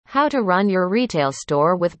How to run your retail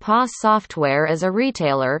store with POS software. As a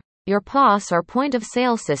retailer, your POS or point of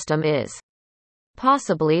sale system is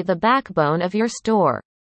possibly the backbone of your store.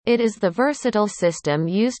 It is the versatile system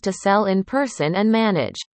used to sell in person and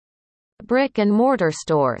manage brick and mortar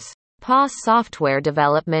stores. POS software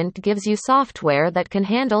development gives you software that can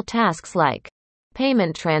handle tasks like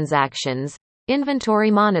payment transactions,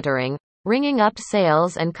 inventory monitoring, ringing up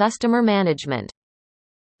sales, and customer management.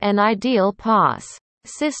 An ideal POS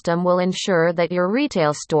system will ensure that your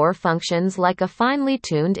retail store functions like a finely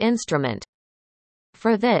tuned instrument.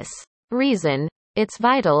 For this reason, it's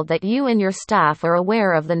vital that you and your staff are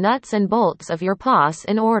aware of the nuts and bolts of your POS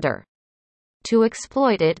in order to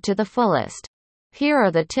exploit it to the fullest. Here are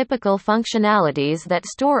the typical functionalities that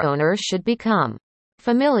store owners should become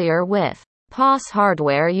familiar with. POS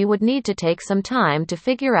hardware. You would need to take some time to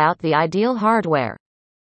figure out the ideal hardware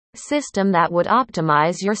system that would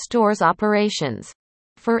optimize your store's operations.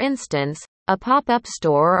 For instance, a pop-up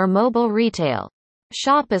store or mobile retail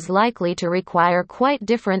shop is likely to require quite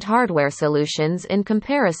different hardware solutions in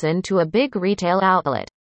comparison to a big retail outlet.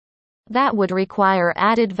 That would require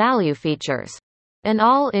added value features. An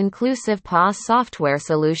all-inclusive POS software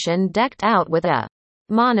solution decked out with a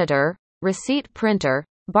monitor, receipt printer,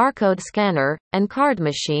 barcode scanner, and card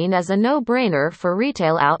machine is a no-brainer for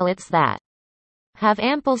retail outlets that have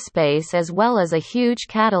ample space as well as a huge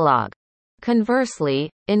catalog. Conversely,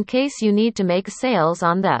 in case you need to make sales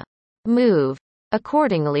on the move,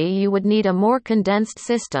 accordingly you would need a more condensed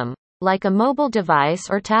system, like a mobile device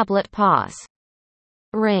or tablet POS.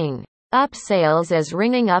 Ring up sales. As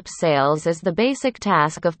ringing up sales is the basic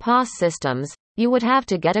task of POS systems, you would have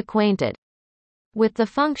to get acquainted with the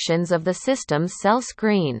functions of the system's sell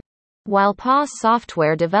screen. While POS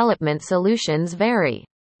software development solutions vary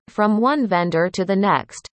from one vendor to the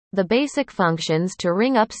next, the basic functions to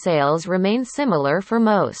ring up sales remain similar for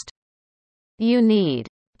most. You need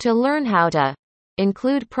to learn how to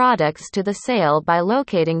include products to the sale by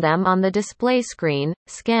locating them on the display screen,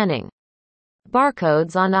 scanning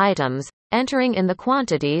barcodes on items, entering in the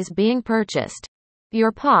quantities being purchased.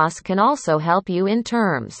 Your POS can also help you in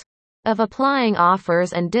terms of applying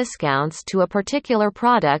offers and discounts to a particular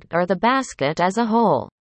product or the basket as a whole.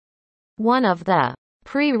 One of the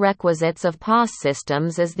prerequisites of POS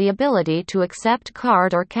systems is the ability to accept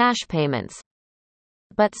card or cash payments.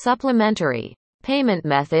 But supplementary payment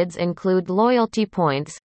methods include loyalty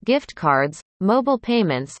points, gift cards, mobile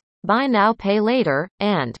payments, buy now pay later,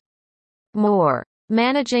 and more.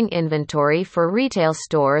 Managing inventory. For retail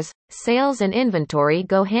stores, sales and inventory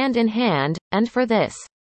go hand in hand, and for this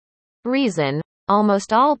reason,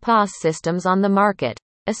 almost all POS systems on the market,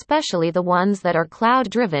 especially the ones that are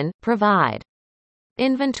cloud-driven, provide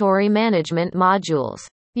inventory management modules.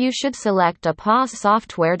 You should select a POS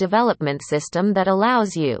software development system that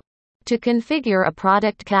allows you to configure a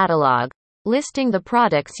product catalog, listing the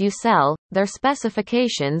products you sell, their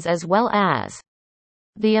specifications as well as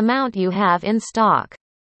the amount you have in stock.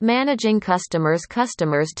 Managing customers.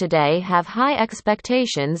 Customers today have high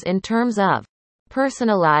expectations in terms of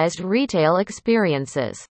personalized retail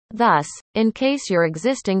experiences. Thus, in case your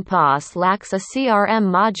existing POS lacks a CRM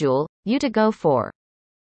module, you to go for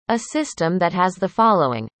a system that has the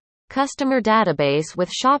following: customer database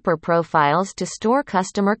with shopper profiles to store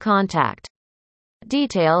customer contact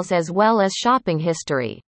details as well as shopping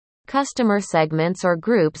history. Customer segments or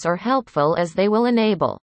groups are helpful as they will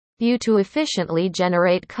enable you to efficiently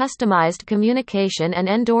generate customized communication and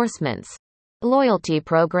endorsements. Loyalty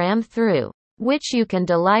program through which you can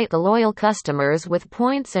delight the loyal customers with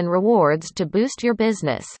points and rewards to boost your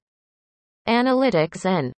business. Analytics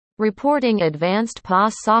and reporting. Advanced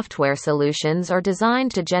POS software solutions are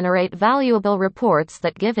designed to generate valuable reports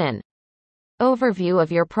that give an overview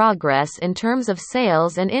of your progress in terms of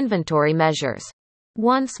sales and inventory measures.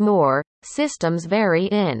 Once more, systems vary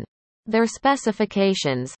in their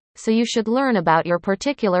specifications, so you should learn about your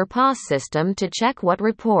particular POS system to check what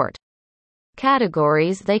report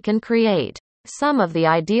categories they can create. Some of the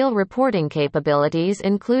ideal reporting capabilities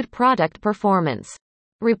include product performance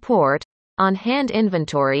report, on-hand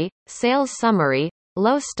inventory, sales summary,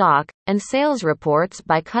 low stock, and sales reports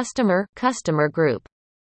by customer group,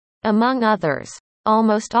 among others.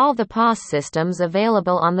 Almost all the POS systems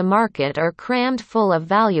available on the market are crammed full of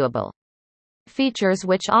valuable features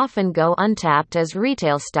which often go untapped as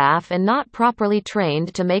retail staff and not properly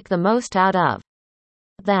trained to make the most out of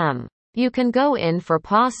them. You can go in for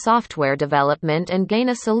POS software development and gain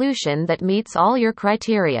a solution that meets all your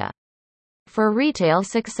criteria for retail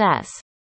success.